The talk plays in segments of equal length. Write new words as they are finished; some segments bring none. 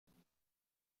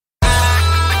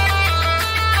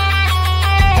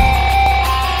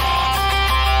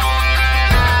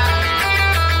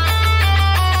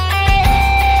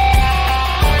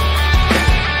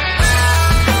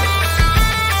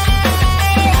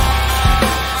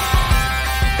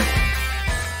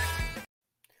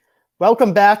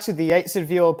Welcome back to the Exit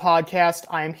Velo podcast.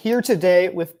 I am here today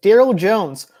with Daryl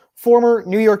Jones, former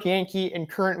New York Yankee and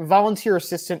current volunteer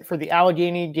assistant for the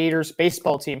Allegheny Gators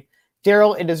baseball team.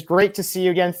 Daryl, it is great to see you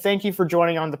again. Thank you for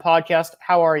joining on the podcast.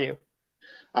 How are you?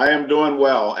 I am doing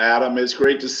well, Adam. It's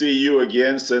great to see you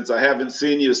again since I haven't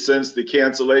seen you since the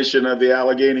cancellation of the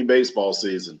Allegheny baseball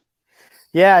season.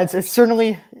 Yeah, it's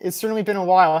certainly been a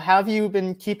while. How have you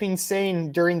been keeping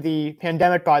sane during the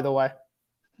pandemic, by the way?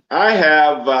 I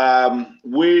have.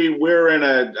 We're in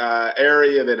an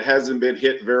area that hasn't been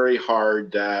hit very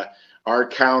hard. Our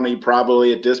county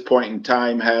probably at this point in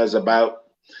time has about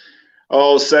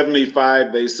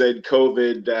 75. They said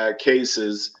COVID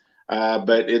cases,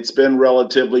 but it's been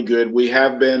relatively good. We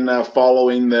have been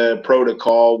following the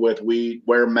protocol with we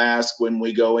wear masks when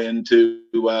we go into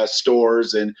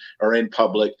stores and are in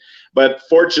public. But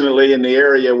fortunately, in the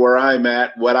area where I'm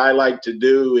at, what I like to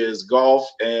do is golf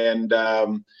and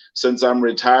since I'm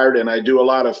retired and I do a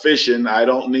lot of fishing, I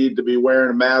don't need to be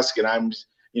wearing a mask, and I'm,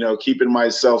 keeping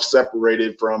myself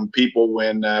separated from people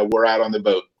when we're out on the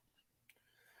boat.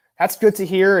 That's good to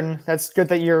hear, and that's good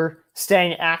that you're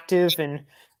staying active and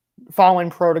following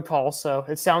protocol. So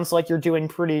it sounds like you're doing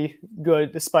pretty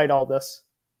good despite all this.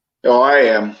 Oh, I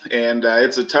am, and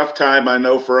it's a tough time, I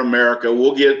know, for America.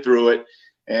 We'll get through it,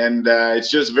 and it's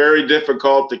just very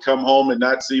difficult to come home and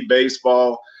not see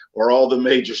baseball or all the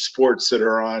major sports that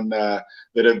are on that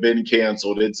have been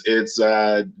canceled. It's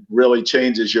really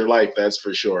changes your life, that's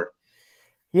for sure.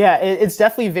 Yeah, it's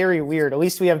definitely very weird. At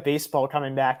least we have baseball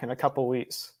coming back in a couple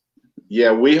weeks.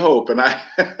 Yeah, we hope, and I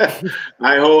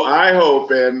I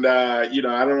hope, and I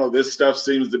don't know. This stuff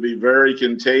seems to be very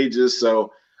contagious,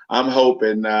 so I'm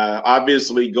hoping.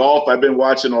 Obviously, golf. I've been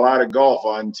watching a lot of golf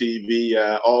on TV,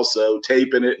 also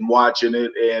taping it and watching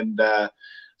it, and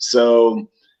so.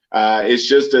 It's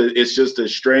just a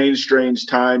strange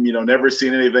time. Never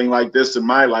seen anything like this in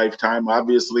my lifetime.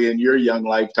 Obviously, in your young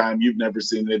lifetime, you've never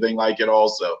seen anything like it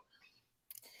also.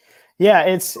 Yeah,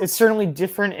 it's certainly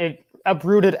different. It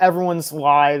uprooted everyone's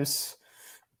lives.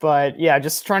 But yeah,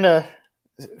 just trying to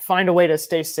find a way to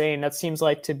stay sane. That seems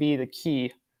like to be the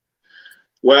key.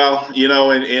 Well,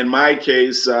 in my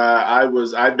case,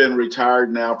 I've been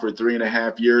retired now for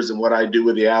 3.5 years, and what I do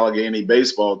with the Allegheny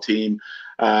baseball team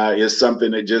is something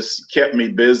that just kept me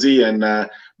busy. And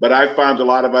but I found a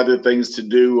lot of other things to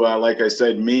do, like I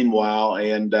said, meanwhile,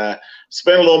 and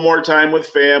spend a little more time with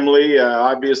family.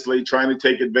 Obviously, trying to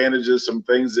take advantage of some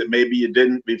things that maybe you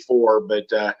didn't before, but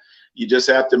you just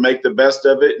have to make the best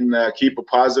of it and keep a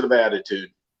positive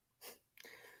attitude.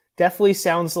 Definitely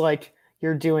sounds like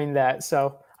you're doing that.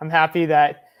 So I'm happy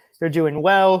that you're doing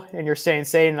well and you're staying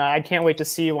sane. And I can't wait to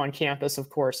see you on campus, of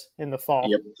course, in the fall.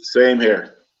 Yep, same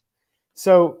here.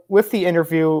 So with the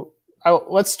interview,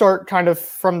 let's start kind of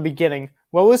from the beginning.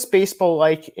 What was baseball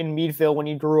like in Meadville when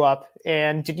you grew up?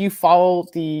 And did you follow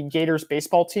the Gators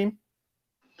baseball team?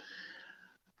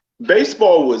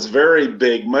 Baseball was very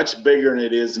big, much bigger than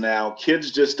it is now.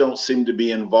 Kids just don't seem to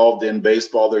be involved in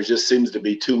baseball. There just seems to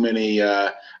be too many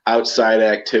outside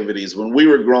activities. When we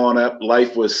were growing up,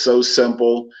 life was so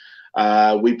simple.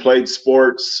 We played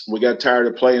sports. We got tired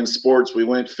of playing sports. We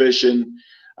went fishing.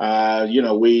 A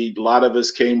lot of us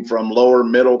came from lower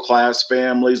middle class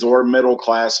families or middle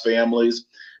class families.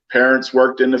 Parents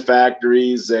worked in the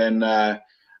factories, and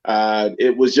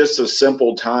it was just a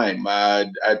simple time, a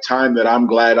time that I'm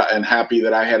glad and happy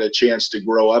that I had a chance to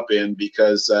grow up in,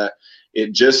 because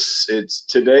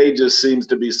today just seems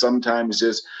to be sometimes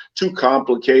just too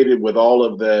complicated with all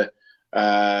of the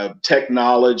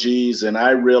technologies, and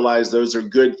I realize those are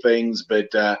good things,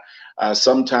 but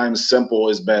sometimes simple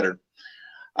is better.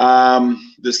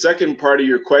 The second part of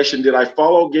your question, did I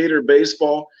follow Gator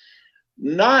baseball?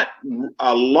 Not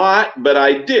a lot, but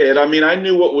I did. I mean, I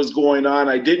knew what was going on.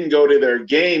 I didn't go to their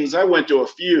games. I went to a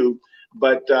few,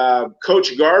 but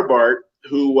Coach Garbart,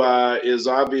 who is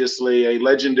obviously a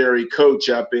legendary coach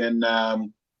up at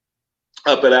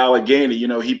Allegheny,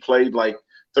 he played like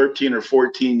 13 or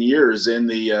 14 years in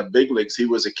the big leagues. He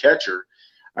was a catcher.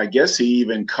 I guess he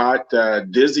even caught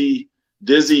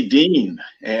Dizzy Dean,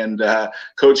 and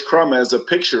Coach Crum has a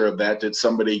picture of that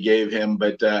somebody gave him.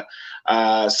 But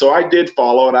so I did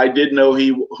follow it. I did know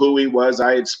who he was.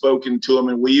 I had spoken to him,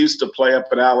 and we used to play up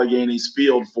at Allegheny's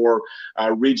Field for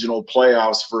regional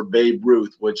playoffs for Babe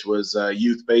Ruth, which was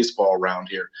youth baseball around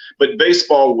here. But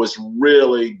baseball was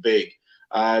really big.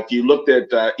 If you looked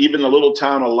at even the little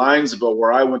town of Linesville,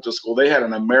 where I went to school, they had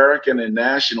an American and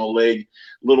National League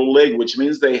little league, which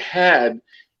means they had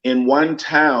in one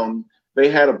town, they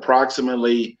had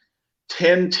approximately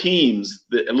 10 teams,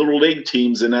 the little league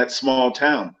teams in that small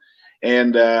town.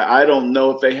 And I don't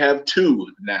know if they have 2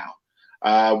 now.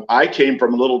 I came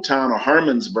from a little town of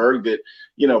Harmonsburg that,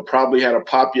 probably had a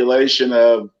population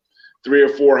of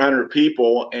 300 or 400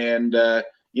 people, and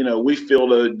we feel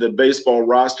the baseball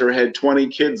roster had 20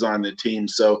 kids on the team.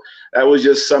 So that was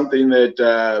just something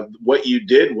that what you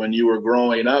did when you were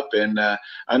growing up, and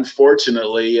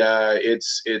unfortunately,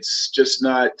 it's just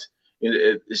not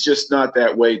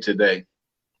that way today.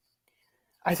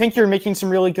 I think you're making some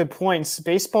really good points.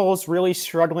 Baseball is really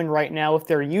struggling right now with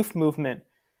their youth movement.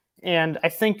 And I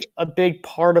think a big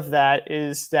part of that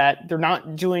is that they're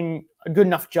not doing a good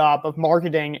enough job of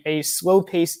marketing a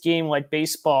slow-paced game like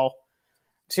baseball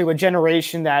to a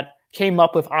generation that came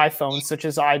up with iPhones, such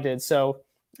as I did. So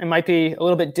it might be a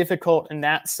little bit difficult in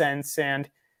that sense. And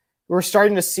we're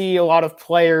starting to see a lot of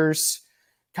players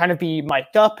kind of be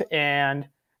mic'd up, and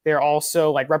they're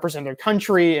also like representing their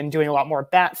country and doing a lot more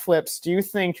bat flips. Do you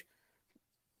think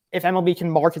if MLB can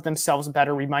market themselves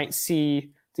better, we might see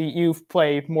the youth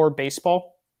play more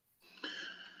baseball?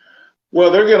 Well,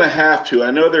 they're going to have to.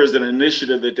 I know there's an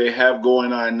initiative that they have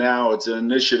going on now. It's an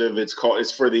initiative.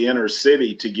 It's for the inner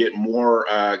city to get more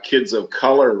kids of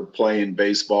color playing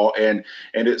baseball, and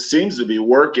it seems to be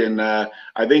working. I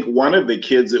think one of the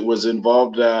kids that was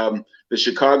involved, the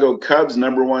Chicago Cubs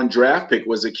 #1 draft pick,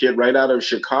 was a kid right out of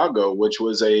Chicago, which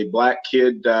was a black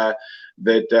kid that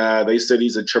they said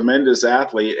he's a tremendous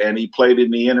athlete, and he played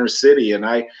in the inner city. And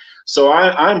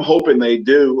I'm hoping they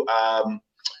do.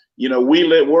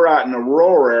 We're out in a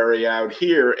rural area out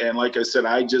here, and like I said,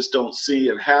 I just don't see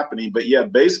it happening. But yeah,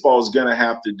 baseball is going to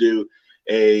have to do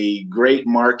a great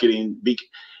marketing.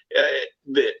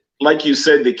 Like you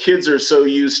said, the kids are so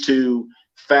used to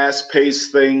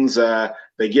fast-paced things.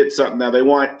 They get something now. They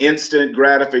want instant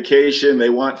gratification. They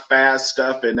want fast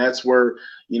stuff, and that's where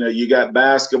you got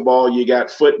basketball, you got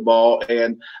football,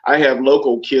 and I have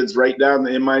local kids right down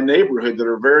in my neighborhood that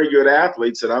are very good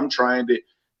athletes, and I'm trying to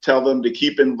tell them to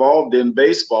keep involved in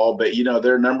baseball, but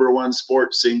their #1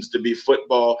 sport seems to be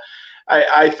football.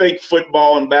 I think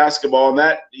football and basketball, and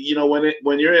that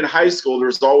when you're in high school,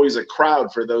 there's always a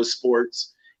crowd for those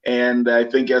sports, and I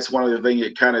think that's one of the things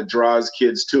that kind of draws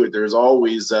kids to it. There's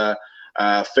always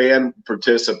fan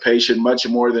participation, much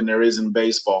more than there is in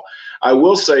baseball. I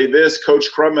will say this: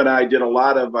 Coach Crum and I did a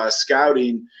lot of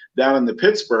scouting down in the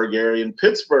Pittsburgh area. In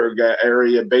Pittsburgh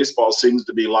area, baseball seems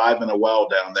to be live and well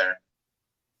down there.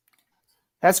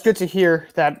 That's good to hear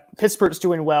that Pittsburgh's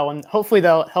doing well, and hopefully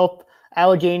they'll help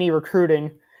Allegheny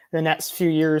recruiting the next few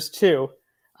years too.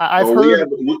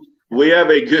 We've had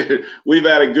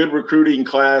a good recruiting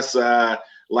class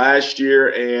last year,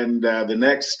 and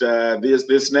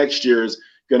this next year is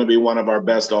going to be one of our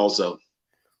best also.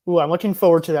 Ooh, I'm looking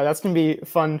forward to that. That's going to be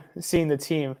fun seeing the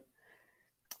team.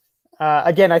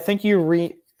 Again, I think you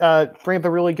bring up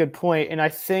a really good point, and I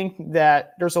think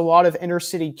that there's a lot of inner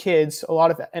city kids, a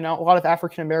lot of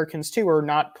African Americans too, are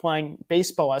not playing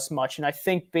baseball as much, and I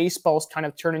think baseball's kind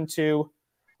of turned into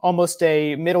almost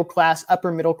a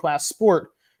upper middle class sport,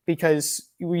 because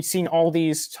we've seen all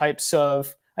these types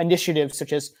of initiatives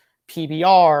such as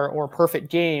PBR or Perfect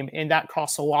Game, and that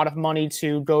costs a lot of money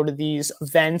to go to these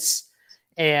events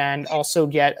and also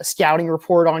get a scouting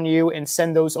report on you and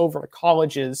send those over to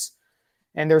colleges.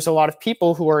 And there's a lot of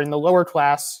people who are in the lower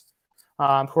class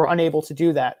who are unable to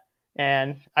do that.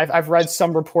 And I've read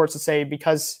some reports that say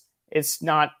because it's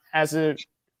not as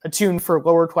attuned for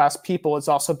lower class people, it's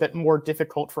also a bit more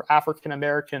difficult for African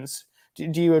Americans.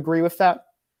 Do you agree with that?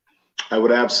 I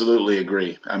would absolutely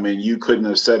agree. I mean, you couldn't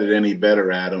have said it any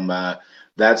better, Adam.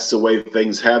 That's the way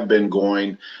things have been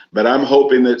going. But I'm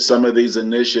hoping that some of these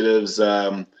initiatives,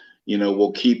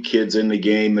 will keep kids in the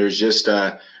game. There's just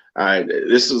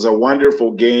this is a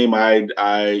wonderful game. I'm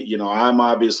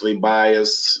obviously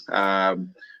biased,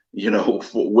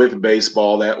 with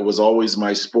baseball. That was always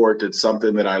my sport. It's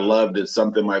something that I loved. It's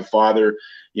something my father,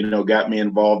 got me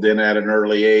involved in at an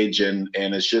early age. And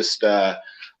it's just,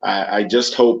 I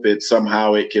just hope that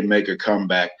somehow it can make a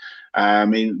comeback. I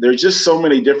mean, there's just so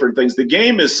many different things. The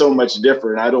game is so much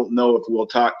different. I don't know if we'll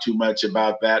talk too much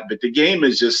about that, but the game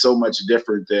is just so much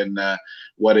different than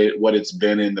what it's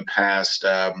been in the past.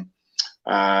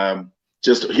 One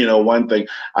thing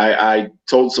I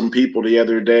told some people the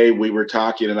other day, we were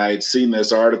talking, and I had seen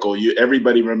this article.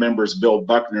 Everybody remembers Bill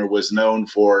Buckner was known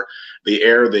for the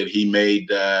error that he made,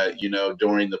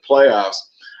 during the playoffs.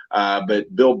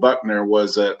 But Bill Buckner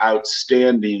was an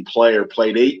outstanding player,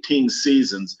 played 18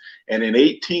 seasons. And in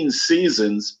 18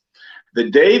 seasons, the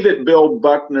day that Bill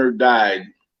Buckner died,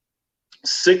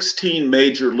 16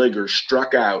 major leaguers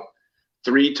struck out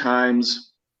 3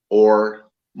 times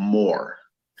or more.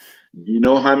 Do you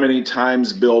know how many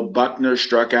times Bill Buckner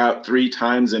struck out 3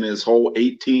 times in his whole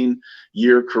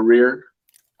 18-year career?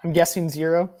 I'm guessing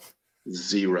zero.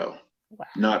 Zero. Wow.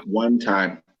 Not one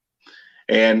time.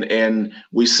 And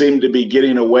we seem to be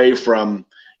getting away from,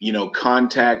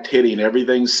 contact hitting.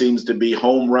 Everything seems to be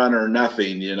home run or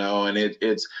nothing, and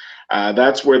it's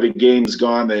that's where the game's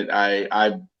gone. That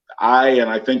and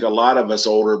I think a lot of us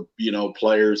older,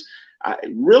 players, I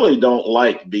really don't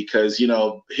like, because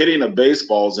hitting a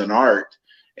baseball is an art,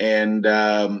 and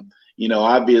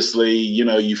obviously,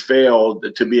 you fail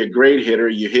to be a great hitter.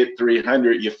 You hit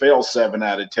 300, you fail 7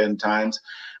 out of 10 times.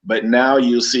 But now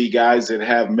you see guys that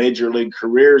have major league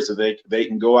careers that they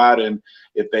can go out, and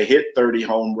if they hit 30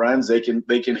 home runs, they can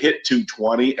hit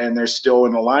 220 and they're still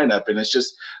in the lineup. And it's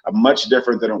just much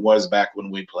different than it was back when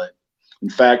we played. In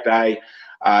fact,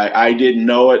 I didn't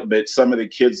know it, but some of the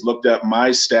kids looked up my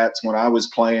stats when I was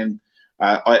playing.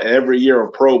 Every year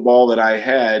of pro ball that I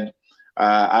had,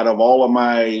 out of all of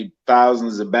my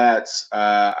thousands of bats,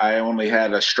 I only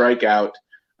had a strikeout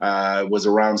was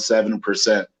around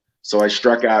 7%. So I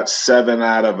struck out 7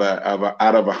 out of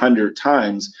 100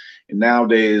 times, and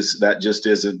nowadays that just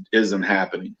isn't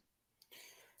happening.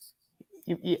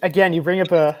 Again, you bring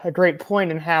up a great point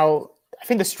in how I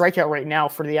think the strikeout rate now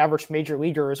for the average major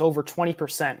leaguer is over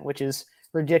 20%, which is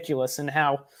ridiculous, and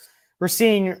how we're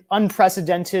seeing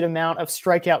unprecedented amount of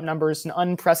strikeout numbers, an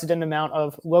unprecedented amount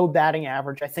of low batting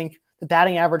average. I think the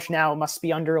batting average now must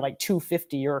be under like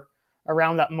 250 or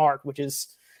around that mark, which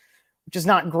is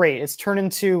not great. It's turned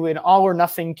into an all or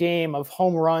nothing game of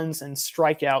home runs and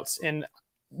strikeouts. And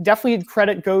definitely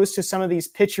credit goes to some of these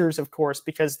pitchers, of course,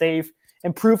 because they've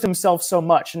improved themselves so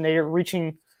much, and they're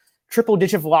reaching triple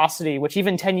digit velocity, which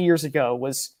even 10 years ago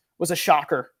was a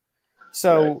shocker.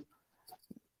 So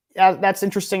that's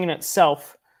interesting in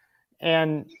itself.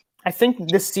 And I think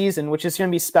this season, which is going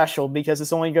to be special because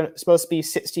it's only supposed to be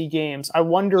 60 games, I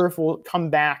wonder if we'll come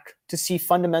back to see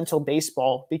fundamental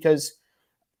baseball, because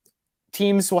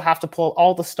teams will have to pull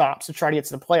all the stops to try to get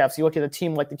to the playoffs. You look at a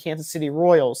team like the Kansas City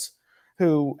Royals,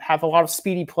 who have a lot of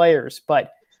speedy players,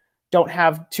 but don't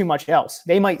have too much else.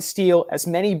 They might steal as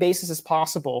many bases as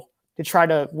possible to try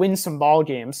to win some ball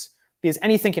games, because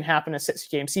anything can happen in a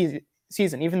 60-game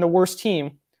season. Even the worst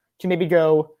team can maybe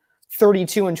go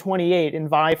 32-28 and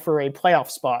vie for a playoff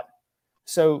spot.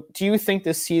 So do you think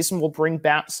this season will bring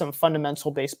back some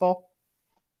fundamental baseball?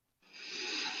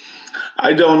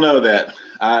 I don't know that.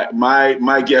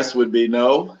 My guess would be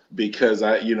no, because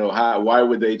why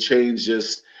would they change?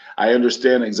 I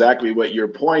understand exactly what your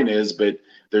point is, but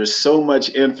there's so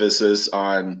much emphasis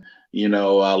on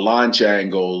launch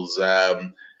angles,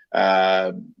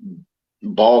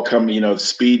 ball coming,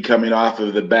 speed coming off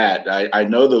of the bat. I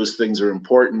know those things are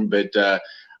important, but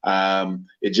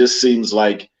it just seems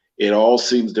like it all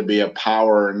seems to be a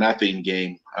power or nothing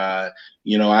game. I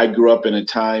grew up in a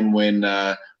time when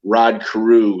Rod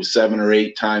Carew, 7 or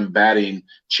 8 time batting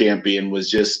champion, was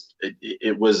just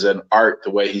it was an art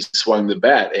the way he swung the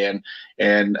bat,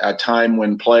 and a time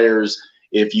when players,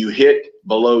 if you hit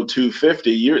below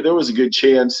 250, there was a good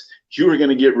chance you were going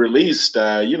to get released,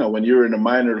 when you were in the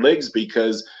minor leagues,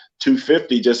 because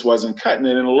 250 just wasn't cutting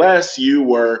it unless you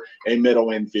were a middle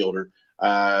infielder,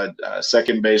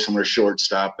 second baseman or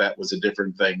shortstop. That was a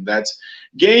different thing.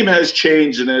 Game has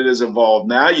changed and it has evolved.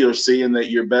 Now you're seeing that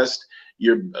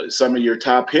some of your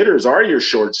top hitters are your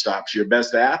shortstops, your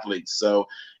best athletes. So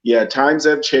yeah, times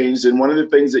have changed. And one of the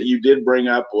things that you did bring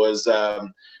up was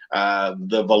the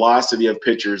velocity of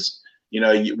pitchers.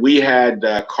 We had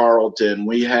Carlton,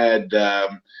 we had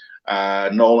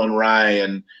Nolan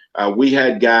Ryan, we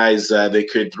had guys that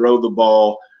could throw the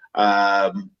ball,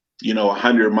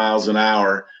 100 miles an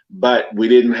hour, but we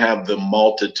didn't have the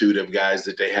multitude of guys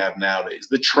that they have nowadays.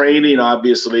 The training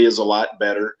obviously is a lot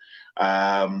better.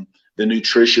 The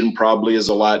nutrition probably is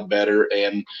a lot better,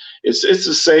 and it's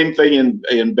the same thing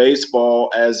in baseball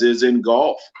as is in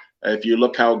golf. If you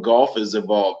look how golf has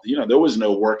evolved, there was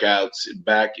no workouts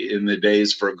back in the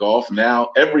days for golf.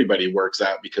 Now everybody works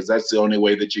out because that's the only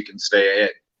way that you can stay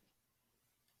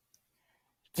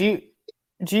ahead.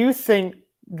 Do you think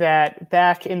that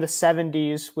back in the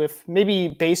 70s, with maybe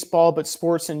baseball but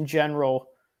sports in general,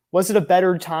 was it a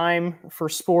better time for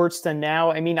sports than now?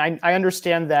 I mean, I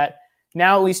understand that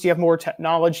now at least you have more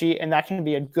technology, and that can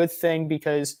be a good thing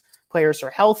because players are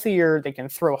healthier, they can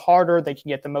throw harder, they can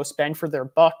get the most bang for their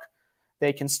buck.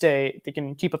 They can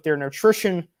keep up their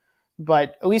nutrition.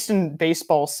 But at least in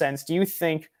baseball sense, do you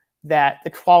think that the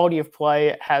quality of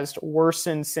play has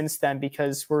worsened since then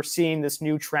because we're seeing this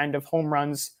new trend of home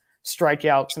runs,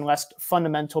 strikeouts, and less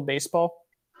fundamental baseball?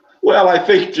 Well, I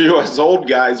think as old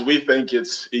guys, we think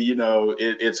it's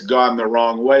gone the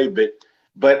wrong way. But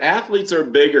But athletes are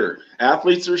bigger.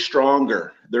 Athletes are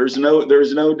stronger. There's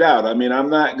no doubt. I mean, I'm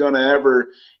not going to ever,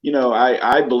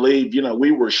 I believe,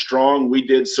 we were strong. We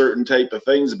did certain type of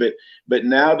things, but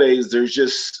nowadays there's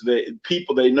just the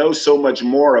people, they know so much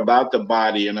more about the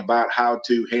body and about how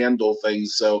to handle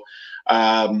things. So,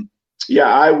 yeah,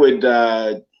 I would,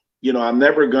 I'm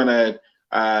never going to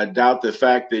doubt the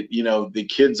fact that, the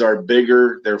kids are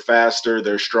bigger, they're faster,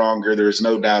 they're stronger. There's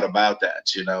no doubt about that.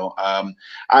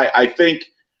 I think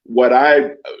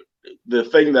the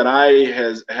thing that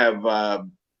I have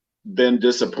been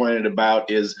disappointed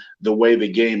about is the way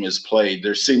the game is played.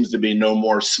 There seems to be no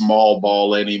more small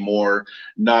ball anymore,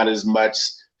 not as much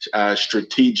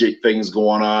strategic things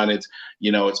going on. It's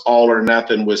all or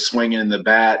nothing with swinging the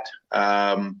bat.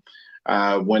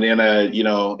 When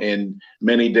in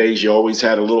many days you always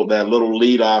had that little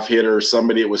leadoff hitter, or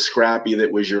somebody that was scrappy,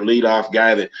 that was your leadoff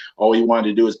guy, that all he wanted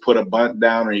to do was put a bunt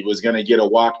down, or he was going to get a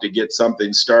walk to get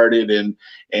something started, and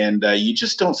you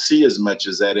just don't see as much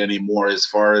as that anymore as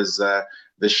far as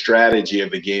the strategy of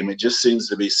the game. It just seems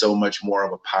to be so much more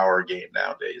of a power game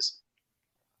nowadays.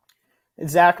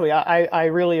 Exactly. I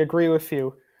really agree with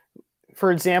you.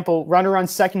 For example, runner on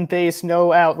second base,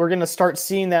 no out. We're going to start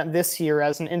seeing that this year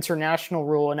as an international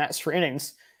rule in extra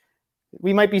innings.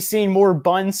 We might be seeing more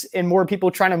bunts and more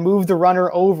people trying to move the runner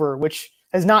over, which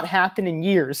has not happened in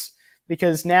years,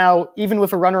 because now, even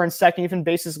with a runner on second, even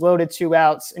bases loaded, 2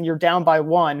 outs, and you're down by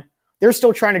 1, they're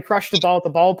still trying to crush the ball at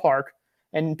the ballpark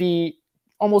and be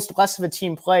almost less of a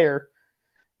team player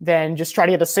than just try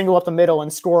to get a single up the middle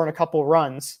and score on a couple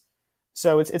runs.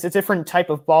 So it's a different type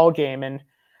of ball game, and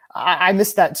I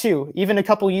missed that too. Even a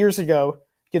couple years ago,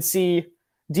 you could see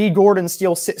D. Gordon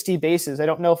steal 60 bases. I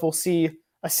don't know if we'll see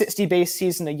a 60-base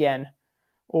season again,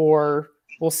 or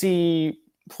we'll see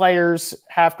players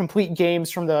have complete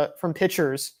games from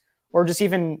pitchers, or just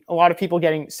even a lot of people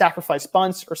getting sacrifice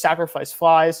bunts or sacrifice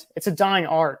flies. It's a dying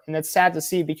art, and it's sad to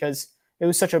see because it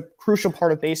was such a crucial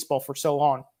part of baseball for so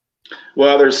long.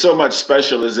 Well, there's so much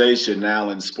specialization now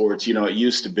in sports. It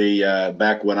used to be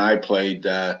back when I played.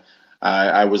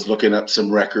 I was looking up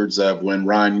some records of when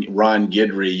Ron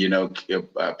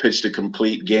Guidry, pitched a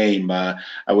complete game. I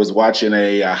was watching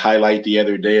a highlight the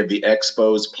other day of the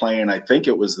Expos playing. I think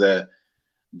it was the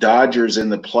Dodgers in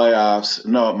the playoffs.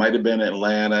 No, it might have been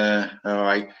Atlanta.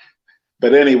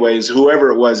 But anyways,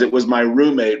 whoever it was my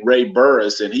roommate, Ray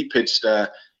Burris, and he pitched,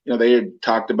 they had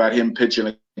talked about him pitching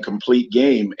a complete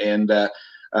game, and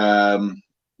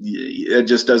it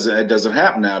just doesn't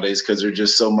happen nowadays because there's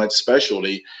just so much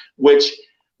specialty, which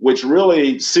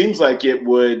really seems like it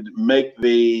would make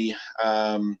the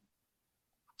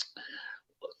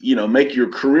make your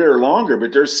career longer.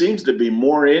 But there seems to be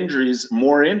more injuries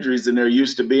than there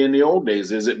used to be in the old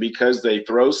days. Is it because they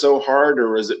throw so hard,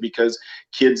 or is it because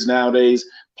kids nowadays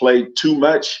play too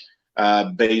much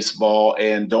baseball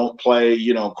and don't play,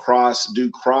 cross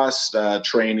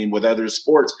training with other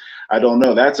sports? I don't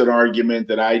know. That's an argument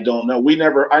that I don't know. We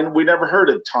never heard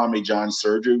of Tommy John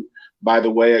surgery. By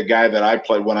the way, a guy that I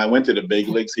played when I went to the big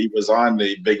leagues, he was on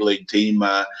the big league team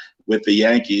with the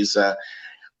Yankees.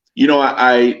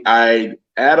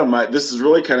 Adam, this is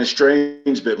really kind of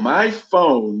strange, but my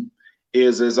phone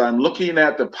is, as I'm looking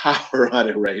at the power on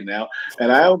it right now,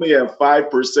 and I only have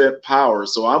 5% power.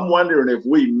 So I'm wondering if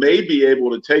we may be able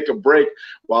to take a break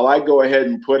while I go ahead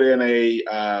and put in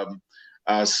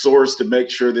a source to make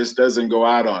sure this doesn't go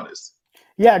out on us.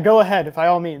 Yeah, go ahead. By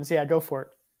all means. Yeah, go for it.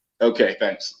 Okay,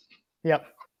 thanks. Yep.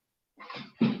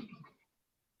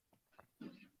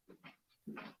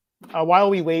 While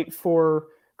we wait for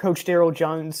Coach Daryl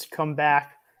Jones to come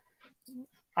back,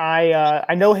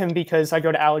 I know him because I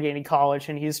go to Allegheny College,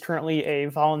 and he's currently a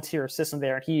volunteer assistant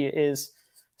there. He is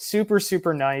super,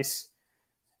 super nice.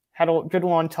 Had a good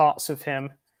long talks with him,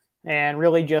 and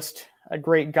really just a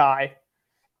great guy.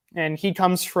 And he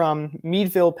comes from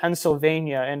Meadville,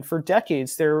 Pennsylvania, and for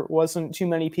decades there wasn't too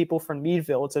many people from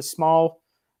Meadville. It's a small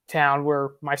town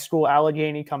where my school,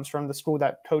 Allegheny, comes from, the school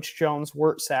that Coach Jones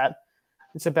works at.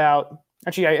 It's about,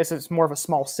 actually, I guess it's more of a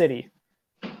small city.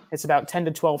 It's about 10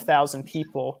 to 12,000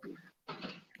 people,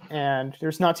 and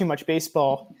there's not too much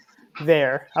baseball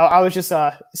there. I was just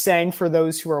saying for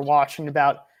those who are watching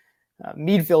about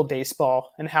Meadville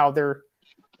baseball and how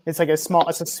it's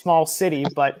a small city,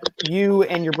 but you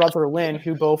and your brother Lynn,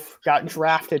 who both got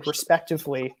drafted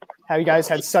respectively, how you guys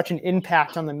had such an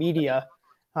impact on the media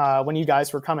when you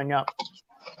guys were coming up.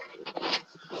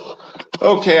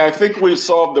 Okay, I think we've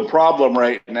solved the problem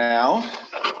right now.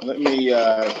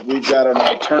 We've got an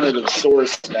alternative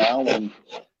source now, and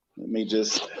let me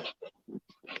just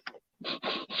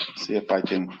see if I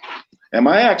can. Am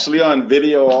I actually on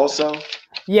video also?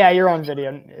 Yeah, you're on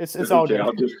video. It's all Okay,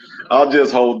 good. I'll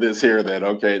just hold this here then.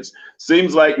 Okay, it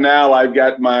seems like now I've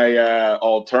got my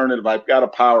alternative. I've got a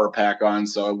power pack on,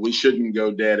 so we shouldn't go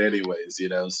dead anyways, you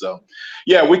know. So,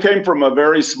 yeah, we came from a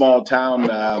very small town,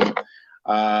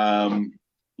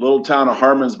 little town of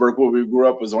Harmonsburg, where we grew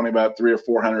up was only about 300 or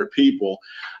 400 people.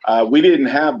 We didn't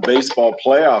have baseball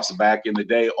playoffs back in the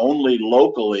day, only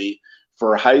locally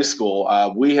for high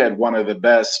school. We had one of the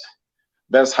best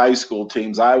high school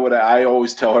teams. I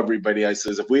always tell everybody, I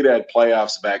says, if we'd had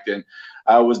playoffs back then,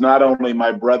 it was not only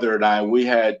my brother and I, we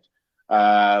had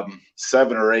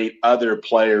 7 or 8 other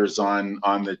players on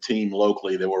the team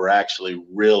locally that were actually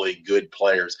really good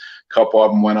players. A couple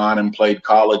of them went on and played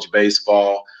college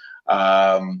baseball.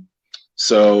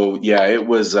 So yeah, it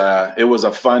was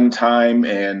a fun time,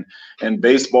 and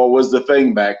baseball was the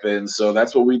thing back then. So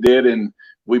that's what we did. And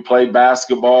we played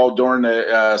basketball during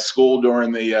the school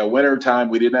during the winter time.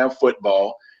 We didn't have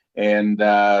football, and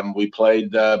we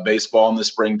played baseball in the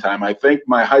springtime. I think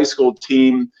my high school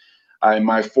team, in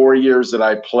my 4 years that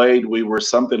I played, we were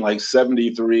something like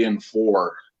 73-4,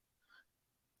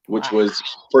 which was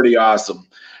pretty awesome.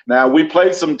 Now, we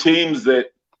played some teams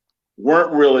that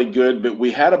weren't really good, but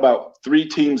we had about 3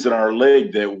 teams in our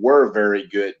league that were very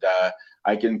good.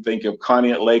 I can think of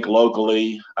Conneaut Lake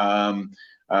locally.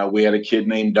 We had a kid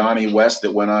named Donnie West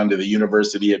that went on to the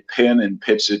University of Penn and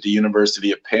pitched at the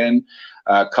University of Penn.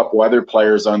 A couple other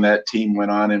players on that team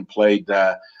went on and played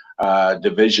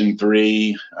Division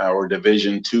III or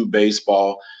Division II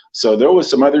baseball. So there was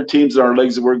some other teams in our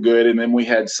leagues that were good, and then we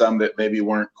had some that maybe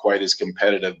weren't quite as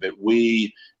competitive. But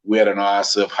we had an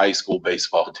awesome high school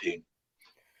baseball team.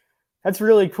 That's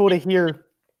really cool to hear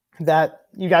that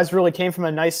you guys really came from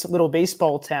a nice little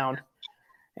baseball town,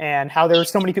 and how there were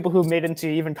so many people who made it into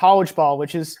even college ball,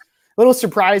 which is a little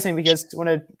surprising because when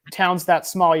a town's that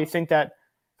small, you think that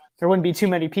there wouldn't be too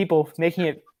many people making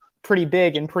it pretty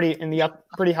big and pretty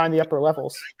high in the upper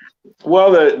levels.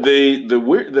 Well,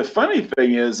 the funny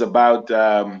thing is about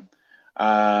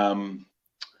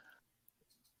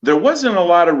there wasn't a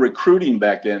lot of recruiting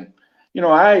back then. You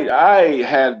know, I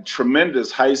had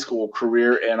tremendous high school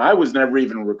career, and I was never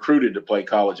even recruited to play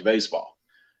college baseball.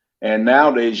 And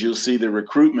nowadays, you'll see the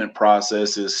recruitment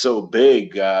process is so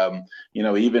big, you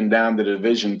know, even down to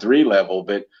Division III level.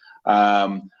 But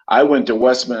I went to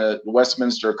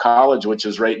Westminster College, which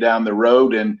is right down the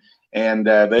road, and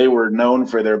they were known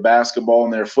for their basketball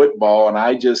and their football. And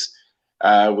I just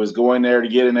was going there to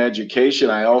get an education.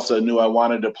 I also knew I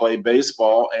wanted to play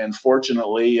baseball, and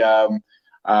fortunately,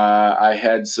 I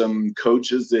had some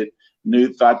coaches that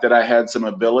thought that I had some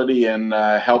ability and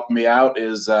helped me out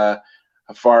as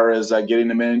far as getting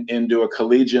them into a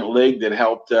collegiate league that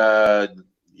helped,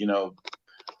 you know,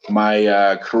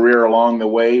 my career along the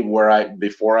way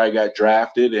before I got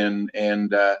drafted.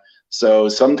 And so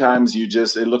sometimes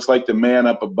it looks like the man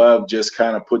up above just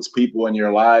kind of puts people in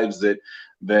your lives that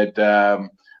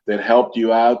helped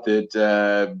you out,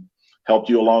 that helped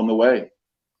you along the way.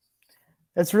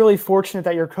 That's really fortunate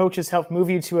that your coaches helped move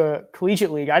you to a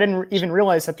collegiate league. I didn't even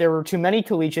realize that there were too many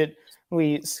collegiate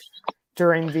leagues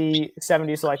during the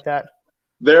 70s like that.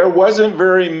 There wasn't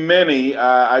very many.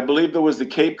 I believe there was the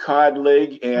Cape Cod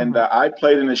League, and I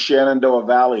played in the Shenandoah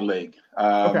Valley League.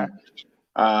 Okay.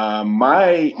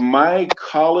 My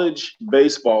college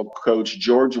baseball coach,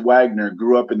 George Wagner,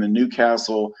 grew up in the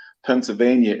Newcastle,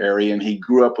 Pennsylvania area, and he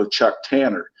grew up with Chuck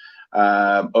Tanner,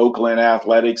 Oakland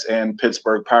Athletics and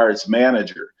Pittsburgh Pirates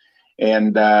manager.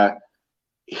 And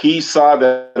he saw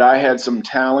that I had some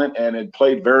talent and had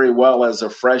played very well as a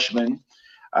freshman.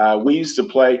 We used to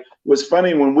play. It was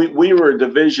funny when we were a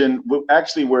division.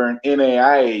 Actually, we're an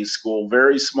NAIA school,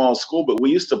 very small school, but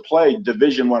we used to play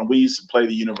Division I. We used to play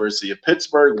the University of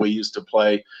Pittsburgh. We used to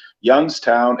play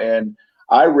Youngstown, and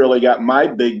I really got my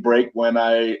big break when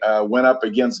I went up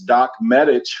against Doc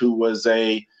Medich, who was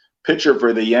a pitcher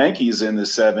for the Yankees in the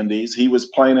 70s. He was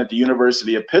playing at the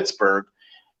University of Pittsburgh,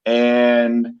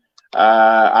 and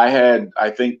I had, I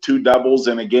think, 2 doubles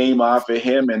in a game off of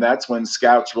him, and that's when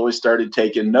scouts really started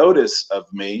taking notice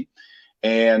of me.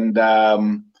 And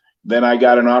then I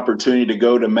got an opportunity to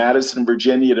go to Madison,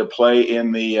 Virginia to play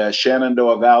in the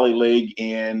Shenandoah Valley League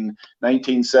in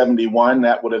 1971.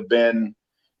 That would have been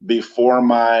before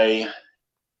my,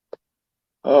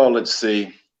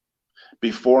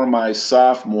 before my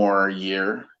sophomore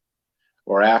year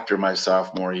or after my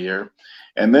sophomore year.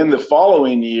 And then the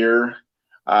following year,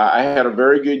 I had a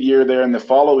very good year there. And the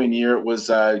following year, it was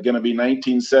going to be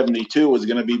 1972. It was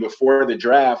going to be before the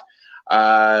draft.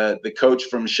 The coach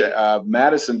from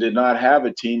Madison did not have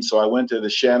a team, so I went to the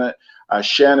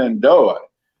Shenandoah,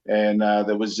 and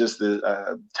that was just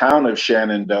the town of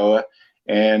Shenandoah.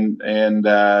 and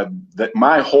that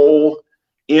my whole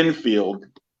infield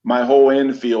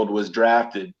was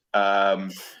drafted.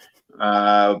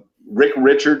 Rick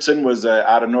Richardson was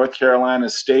out of North Carolina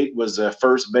State, was a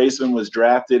first baseman, was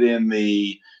drafted in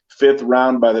the 5th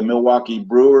round by the Milwaukee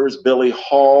Brewers. Billy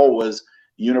Hall was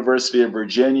University of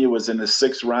Virginia, was in the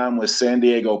 6th round with San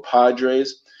Diego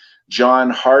Padres. John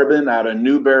Harbin out of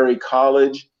Newberry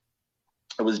College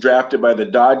was drafted by the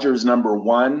Dodgers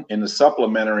 #1 in the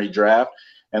supplementary draft,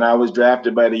 and I was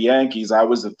drafted by the Yankees. I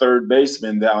was the 3rd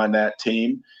baseman on that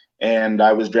team, and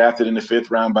I was drafted in the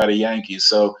 5th round by the Yankees.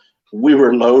 So we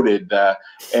were loaded,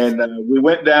 and we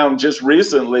went down just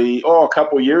recently, a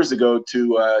couple years ago,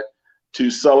 to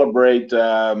celebrate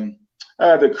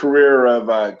the career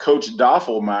of Coach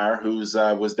Doffelmeyer, who's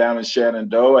was down in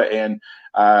Shenandoah, and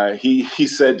he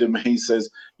said to me, he says,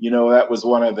 that was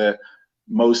one of the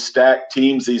most stacked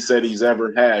teams he said he's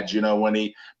ever had.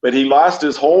 But he lost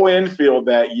his whole infield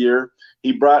that year.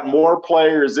 He brought more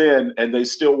players in, and they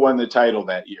still won the title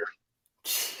that year.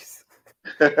 Jeez.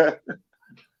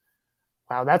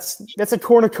 Wow, that's a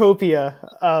cornucopia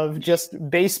of just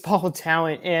baseball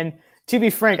talent. And to be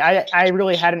frank, I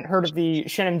really hadn't heard of the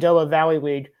Shenandoah Valley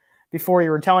League before you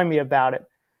were telling me about it.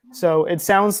 So it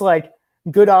sounds like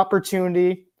good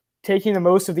opportunity, taking the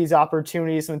most of these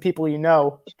opportunities and the people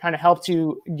kind of helped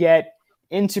you get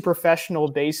into professional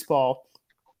baseball.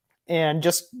 And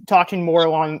just talking more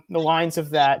along the lines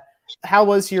of that, how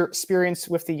was your experience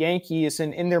with the Yankees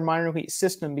and in their minor league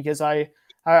system? Because I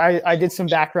did some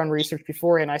background research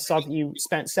before, and I saw that you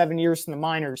spent 7 years in the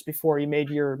minors before you made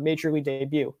your major league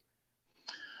debut.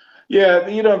 Yeah,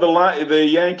 the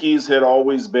Yankees had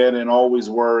always been and always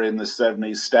were in the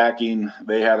 70s stacking.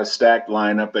 They had a stacked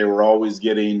lineup. They were always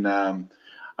getting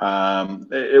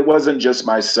it wasn't just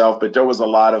myself, but there was a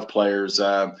lot of players.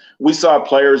 We saw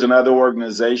players in other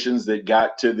organizations that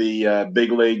got to the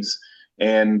big leagues,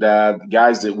 and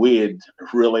guys that we had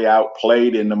really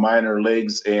outplayed in the minor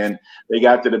leagues, and they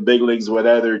got to the big leagues with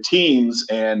other teams.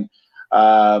 And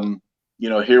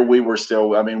here we were still,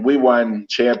 we won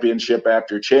championship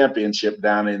after championship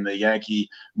down in the Yankee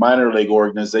minor league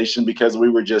organization because we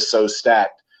were just so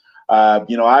stacked.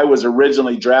 I was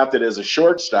originally drafted as a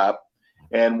shortstop,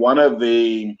 and one of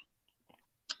the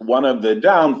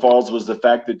downfalls was the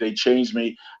fact that they changed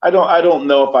me. I don't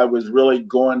know if I was really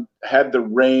had the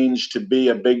range to be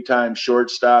a big time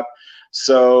shortstop.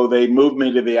 So they moved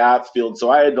me to the outfield. So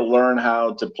I had to learn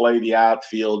how to play the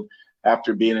outfield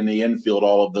after being in the infield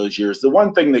all of those years. The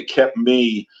one thing that kept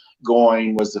me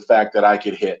going was the fact that I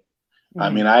could hit.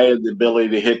 Mm-hmm. I had the ability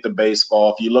to hit the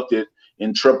baseball. If you looked at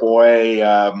in AAA,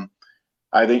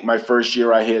 I think my first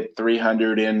year I hit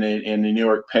 300 in the New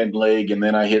York Penn League, and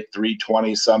then I hit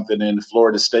 320 something in the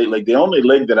Florida State League. The only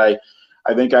league that I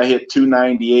think I hit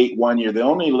 298 one year. The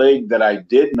only league that I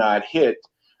did not hit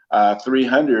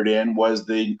 300 in was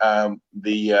the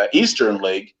Eastern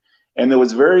League, and there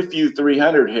was very few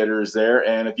 300 hitters there.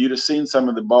 And if you'd have seen some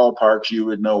of the ballparks, you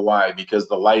would know why, because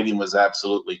the lighting was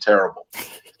absolutely terrible.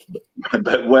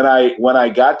 But when I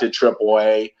got to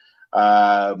AAA,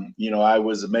 I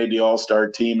was made the All-Star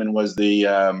team and was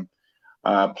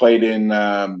played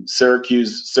in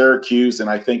Syracuse, and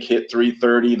I think hit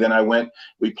 330. Then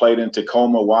we played in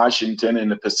Tacoma, Washington in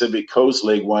the Pacific Coast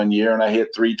League one year, and I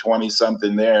hit 320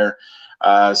 something there.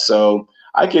 So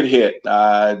I could hit.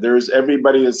 There's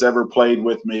everybody that's ever played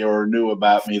with me or knew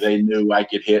about me, they knew I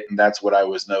could hit, and that's what I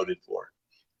was noted for.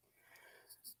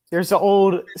 There's an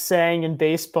old saying in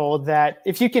baseball that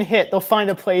if you can hit, they'll find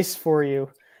a place for you.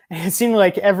 And it seemed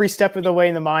like every step of the way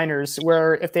in the minors,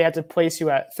 where if they had to place you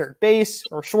at third base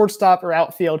or shortstop or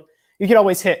outfield, you could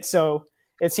always hit. So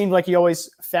it seemed like you always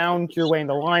found your way in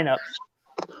the lineup.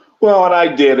 Well, and I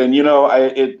did, and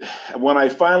when I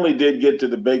finally did get to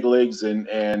the big leagues and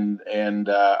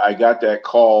I got that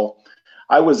call,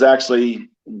 I was actually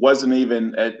wasn't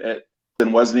even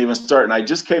starting. I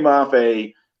just came off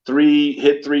hit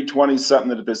 320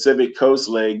 something in the Pacific Coast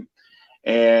League,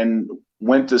 and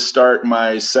went to start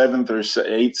my seventh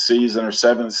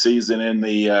season in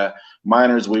the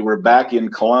minors. We were back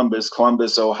in Columbus,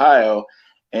 Ohio,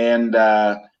 and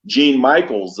Gene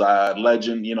Michaels,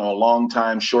 legend, a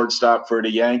longtime shortstop for the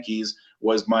Yankees,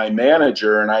 was my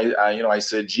manager. And I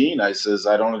said, Gene, I says,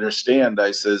 I don't understand.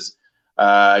 I says,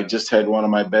 I just had one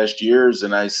of my best years,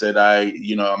 and I said,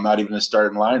 I'm not even a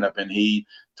starting lineup. And he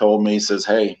told me, he says,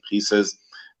 hey, he says,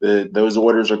 those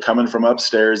orders are coming from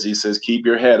upstairs. He says, keep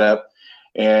your head up.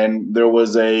 And there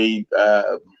was a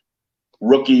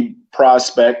rookie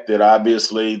prospect that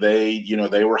obviously they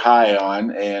were high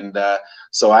on, and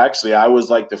so actually I was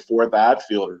like the fourth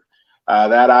outfielder.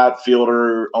 That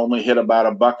outfielder only hit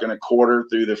about $1.25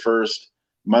 through the first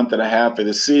month and a half of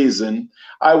the season,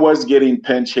 I was getting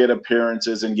pinch hit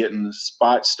appearances and getting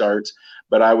spot starts,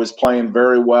 but I was playing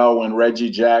very well when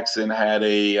Reggie Jackson had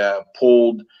a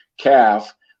pulled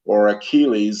calf or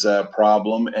Achilles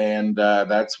problem, and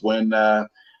that's when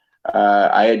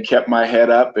I had kept my head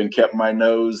up and kept my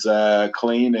nose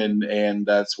clean, and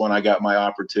that's when I got my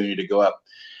opportunity to go up.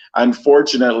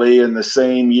 Unfortunately, in the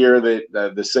same year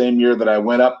that I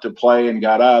went up to play and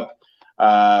got up,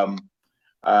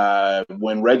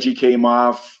 when Reggie came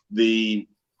off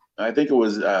I think it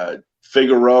was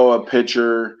Figueroa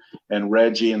pitcher and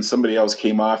Reggie and somebody else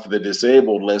came off the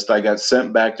disabled list. I got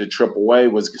sent back to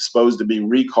AAA, was supposed to be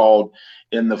recalled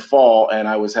in the fall, and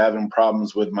I was having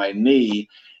problems with my knee.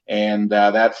 And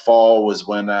that fall was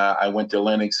when I went to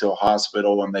Lenox Hill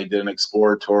Hospital, and they did an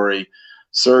exploratory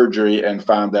surgery and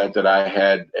found out that I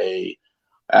had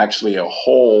actually a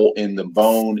hole in the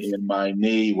bone in my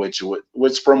knee, which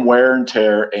was from wear and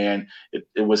tear, and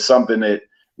it was something that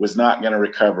was not going to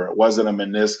recover. It wasn't a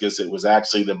meniscus; it was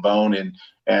actually the bone,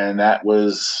 and that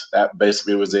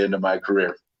basically was the end of my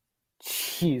career.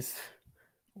 Jeez,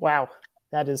 wow,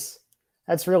 that's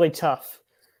really tough.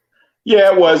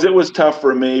 Yeah, it was. It was tough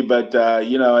for me, but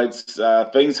it's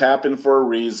things happen for a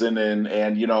reason, and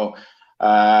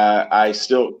I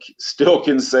still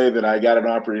can say that I got an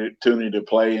opportunity to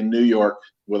play in New York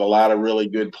with a lot of really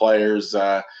good players.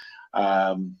 It's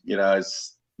the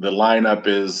lineup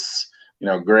is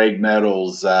Greg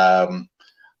Nettles,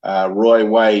 Roy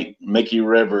White, Mickey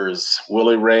Rivers,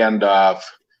 Willie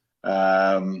Randolph,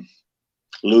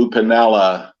 Lou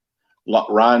Piniella,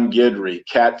 Ron Guidry,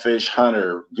 Catfish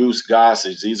Hunter, Goose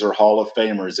Gossage. These are Hall of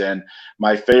Famers. And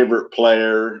my favorite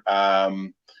player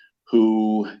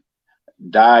who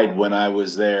died when I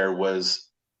was there was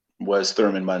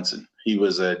Thurman Munson. He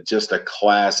was just a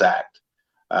class act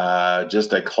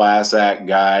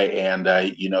guy. And,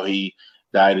 he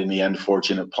died in the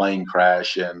unfortunate plane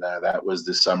crash. And that was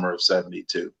the summer of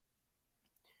 '72.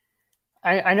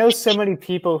 I know so many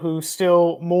people who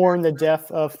still mourn the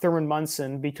death of Thurman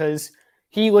Munson because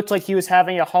he looked like he was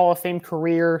having a Hall of Fame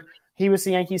career. He was the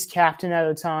Yankees captain at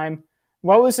the time.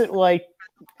 What was it like,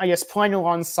 I guess, playing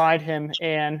alongside him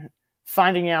and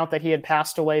finding out that he had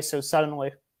passed away so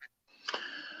suddenly?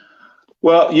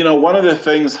 Well, one of the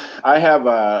things I have,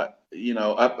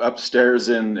 upstairs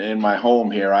in my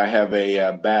home here, I have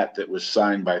a bat that was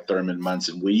signed by Thurman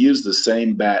Munson. We used the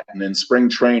same bat, and in spring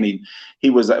training, he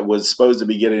was supposed to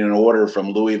be getting an order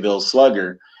from Louisville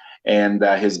Slugger, and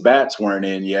his bats weren't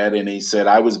in yet. And he said,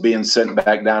 I was being sent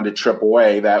back down to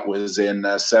AAA. That was in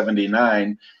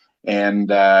 '79.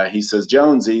 And he says,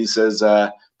 Jonesy, he says,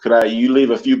 could you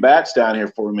leave a few bats down here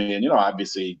for me? And,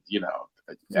 obviously,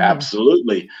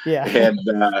 absolutely.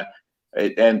 Yeah.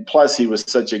 And plus he was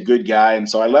such a good guy. And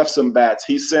so I left some bats.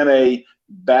 He sent a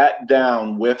bat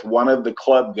down with one of the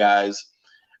club guys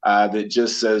that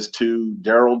just says to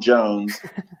Darryl Jones,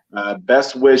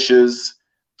 best wishes,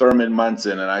 Thurman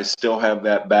Munson. And I still have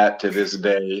that bat to this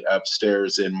day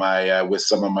upstairs in my with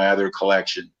some of my other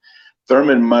collection.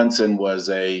 Thurman Munson was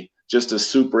just a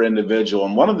super individual.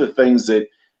 And one of the things that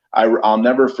I'll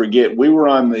never forget, we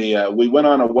went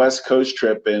on a West Coast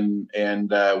trip, and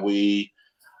we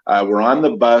were on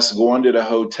the bus going to the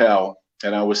hotel,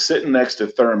 and I was sitting next to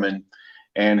Thurman,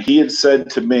 and he had said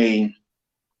to me,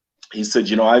 he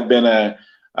said, I've been a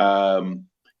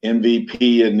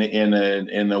MVP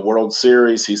in the World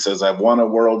Series. He says, I've won a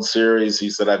World Series. He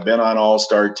said, I've been on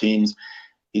all-star teams.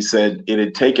 He said it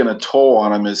had taken a toll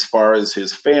on him as far as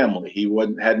his family.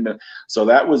 Hadn't been. So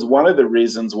that was one of the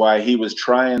reasons why he was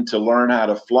trying to learn how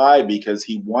to fly, because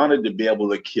he wanted to be able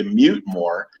to commute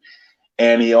more.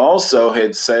 And he also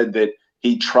had said that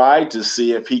he tried to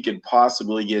see if he could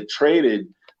possibly get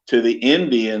traded to the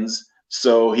Indians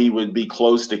so he would be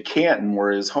close to Canton,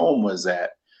 where his home was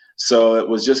at. So it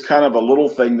was just kind of a little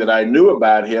thing that I knew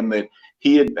about him, that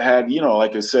he had,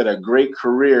 like I said, a great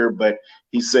career. But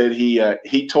he said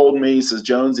he told me, he says,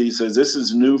 Jones, he says, this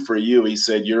is new for you. He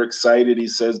said, you're excited, he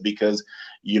says, because,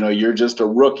 you're just a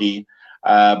rookie.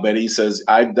 But he says,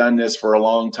 I've done this for a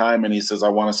long time. And he says, I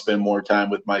want to spend more time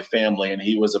with my family. And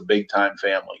he was a big time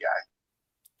family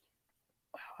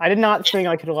guy. I did not think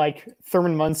I could like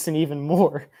Thurman Munson even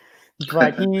more,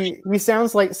 but he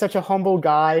sounds like such a humble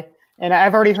guy. And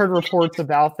I've already heard reports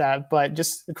about that, but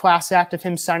just the class act of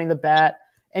him signing the bat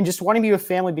and just wanting to be with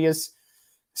family, because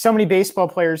so many baseball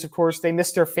players, of course, they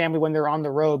miss their family when they're on the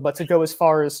road, but to go as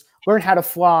far as learn how to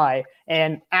fly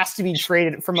and ask to be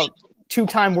traded from a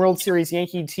two-time World Series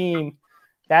Yankee team,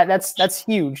 that's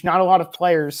huge. Not a lot of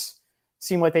players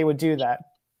seem like they would do that.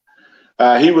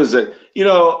 He was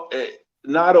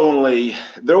not only,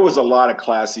 there was a lot of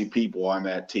classy people on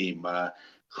that team.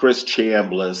 Chris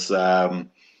Chambliss,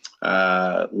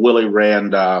 Willie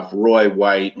Randolph, Roy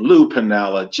White, Lou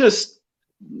Piniella, just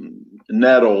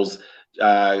Nettles,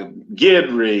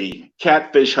 Guidry,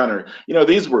 Catfish Hunter. You know,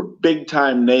 these were big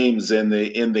time names in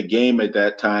the game at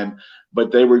that time,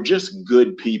 but they were just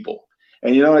good people.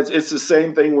 And you know, it's the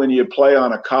same thing when you play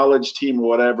on a college team or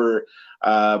whatever.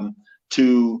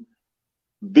 To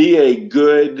be a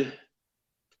good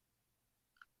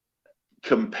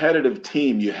competitive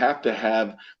team,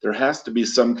 there has to be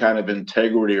some kind of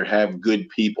integrity or have good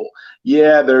people.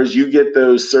 Yeah, you get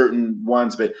those certain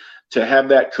ones, but to have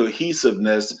that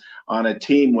cohesiveness on a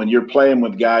team when you're playing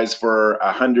with guys for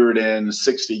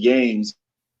 160 games,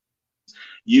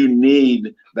 you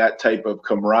need that type of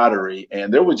camaraderie.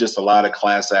 And there was just a lot of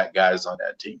class act guys on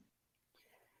that team.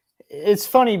 It's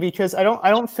funny because I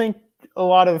don't think a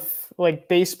lot of like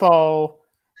baseball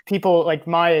people like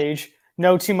my age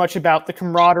know too much about the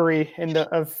camaraderie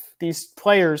of these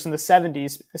players in the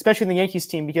 70s, especially in the Yankees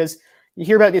team, because you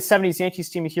hear about the 70s Yankees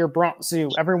team, you hear Bronx Zoo.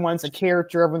 Everyone's a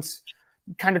character. Everyone's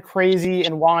kind of crazy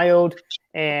and wild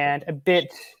and a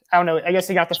bit, I don't know, I guess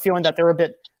I got the feeling that they were a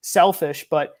bit selfish,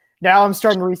 but now I'm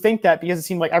starting to rethink that because it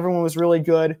seemed like everyone was really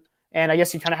good. And I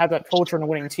guess you kind of have that culture in a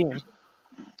winning team.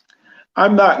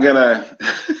 I'm not going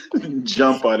to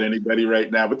jump on anybody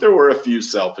right now, but there were a few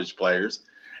selfish players,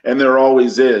 and there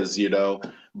always is, you know,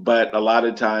 but a lot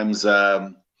of times,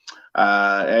 and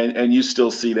you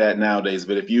still see that nowadays,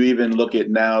 but if you even look at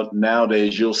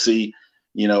nowadays, you'll see,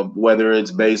 you know, whether it's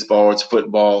baseball or it's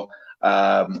football,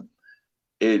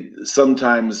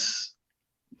 sometimes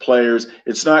players,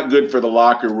 it's not good for the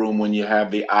locker room when you have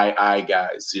the I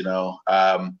guys, you know.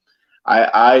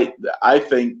 I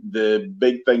think the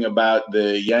big thing about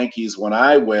the Yankees when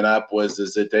I went up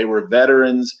is that they were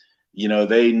veterans. You know,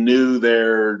 they knew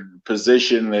their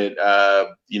position,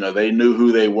 that you know, they knew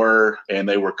who they were, and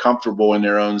they were comfortable in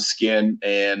their own skin.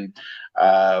 And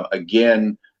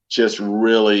again, just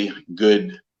really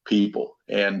good people.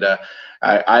 And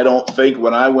I don't think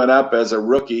when I went up as a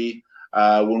rookie,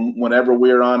 whenever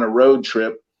we were on a road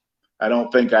trip, I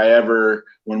don't think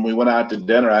when we went out to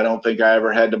dinner, I don't think I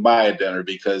ever had to buy a dinner,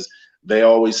 because they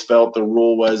always felt the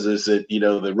rule is that, you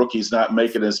know, the rookie's not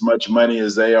making as much money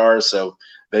as they are, so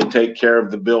they take care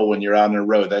of the bill when you're on the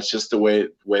road. That's just the way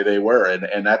they were,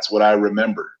 and that's what I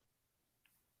remember.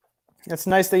 It's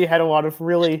nice that you had a lot of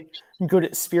really good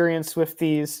experience with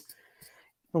these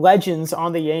legends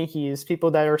on the Yankees, people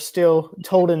that are still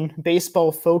told in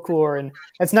baseball folklore, and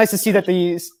it's nice to see that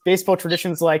these baseball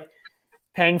traditions like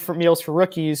paying for meals for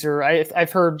rookies, or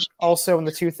I've heard also in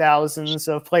the 2000s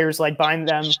of players like buying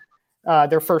them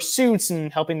their first suits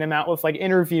and helping them out with like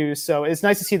interviews. So it's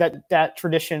nice to see that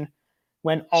tradition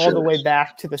went all the way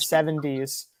back to the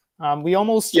 70s. We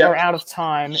almost are out of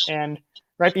time, and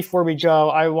right before we go,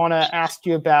 I want to ask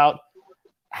you about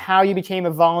how you became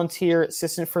a volunteer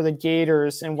assistant for the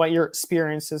Gators and what your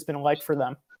experience has been like for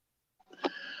them.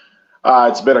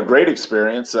 It's been a great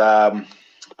experience.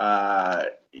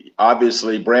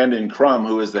 Obviously, Brandon Crum,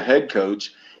 who is the head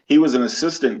coach, he was an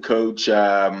assistant coach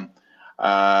 7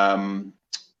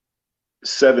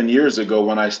 years ago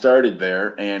when I started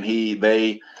there, and he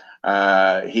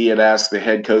had asked the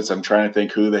head coach. I'm trying to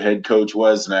think who the head coach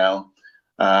was now.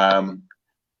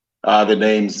 The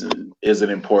names isn't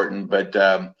important, but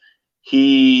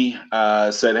he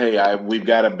said, "Hey, we've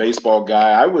got a baseball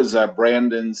guy." I was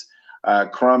Brandon's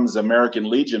Crum's American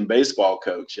Legion baseball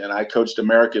coach, and I coached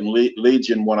American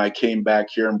Legion when I came back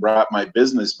here and brought my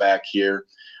business back here,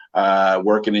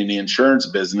 working in the insurance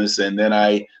business, and then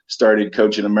I started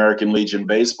coaching American Legion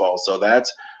baseball. So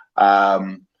that's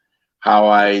how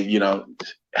I, you know,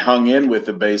 hung in with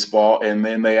the baseball. And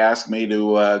then they asked me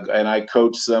to, and I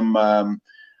coached some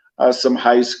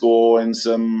high school and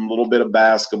some little bit of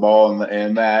basketball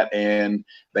and that. And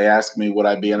they asked me, would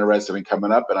I be interested in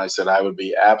coming up? And I said, I would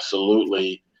be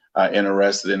absolutely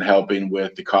interested in helping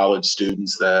with the college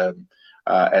students at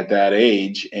that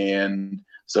age. And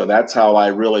so that's how I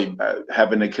really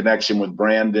having a connection with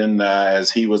Brandon as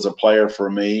he was a player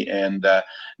for me. And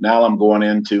now I'm going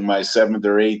into my 7th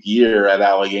or 8th year at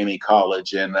Allegheny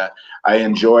College. And I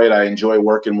enjoy it. I enjoy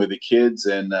working with the kids,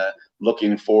 and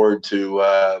looking forward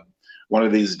to one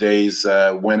of these days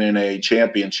winning a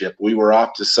championship. We were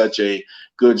off to such a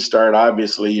good start.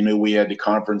 Obviously, you knew we had the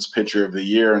conference pitcher of the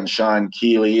year and Sean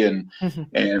Keeley, and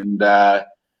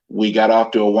we got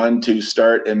off to a 1-2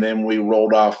 start, and then we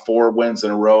rolled off 4 wins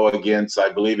in a row against, I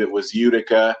believe it was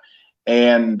Utica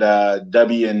and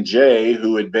W&J,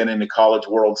 who had been in the College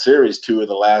World Series 2 of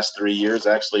the last 3 years,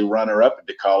 actually runner-up at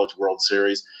the College World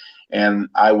Series. and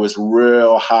I was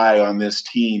real high on this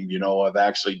team, of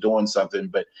actually doing something.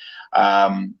 But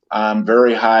I'm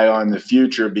very high on the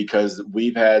future because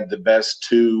we've had the best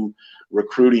 2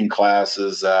 recruiting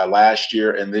classes last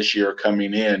year and this year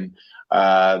coming in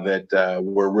that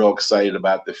we're real excited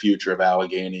about the future of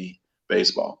Allegheny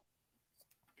baseball.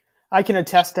 I can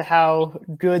attest to how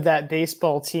good that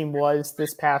baseball team was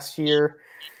this past year,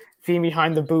 being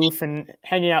behind the booth and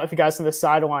hanging out with you guys on the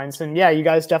sidelines. And yeah, you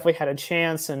guys definitely had a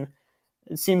chance. And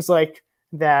it seems like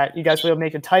that you guys will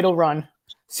make a title run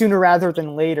sooner rather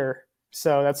than later.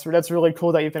 So that's really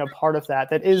cool that you've been a part of that.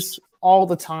 That is all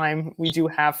the time we do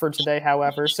have for today,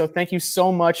 however. So thank you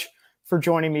so much for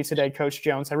joining me today, Coach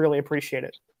Jones. I really appreciate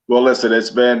it. Well, listen, it's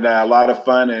been a lot of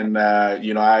fun. And,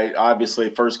 I obviously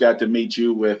first got to meet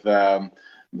you with the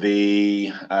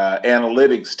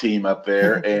analytics team up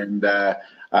there. And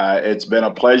it's been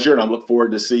a pleasure. And I look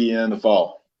forward to seeing you in the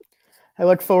fall. I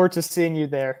look forward to seeing you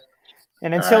there.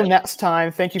 And until next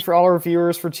time, thank you for all our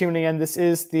viewers for tuning in. This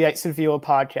is the Ice and Viola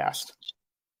podcast.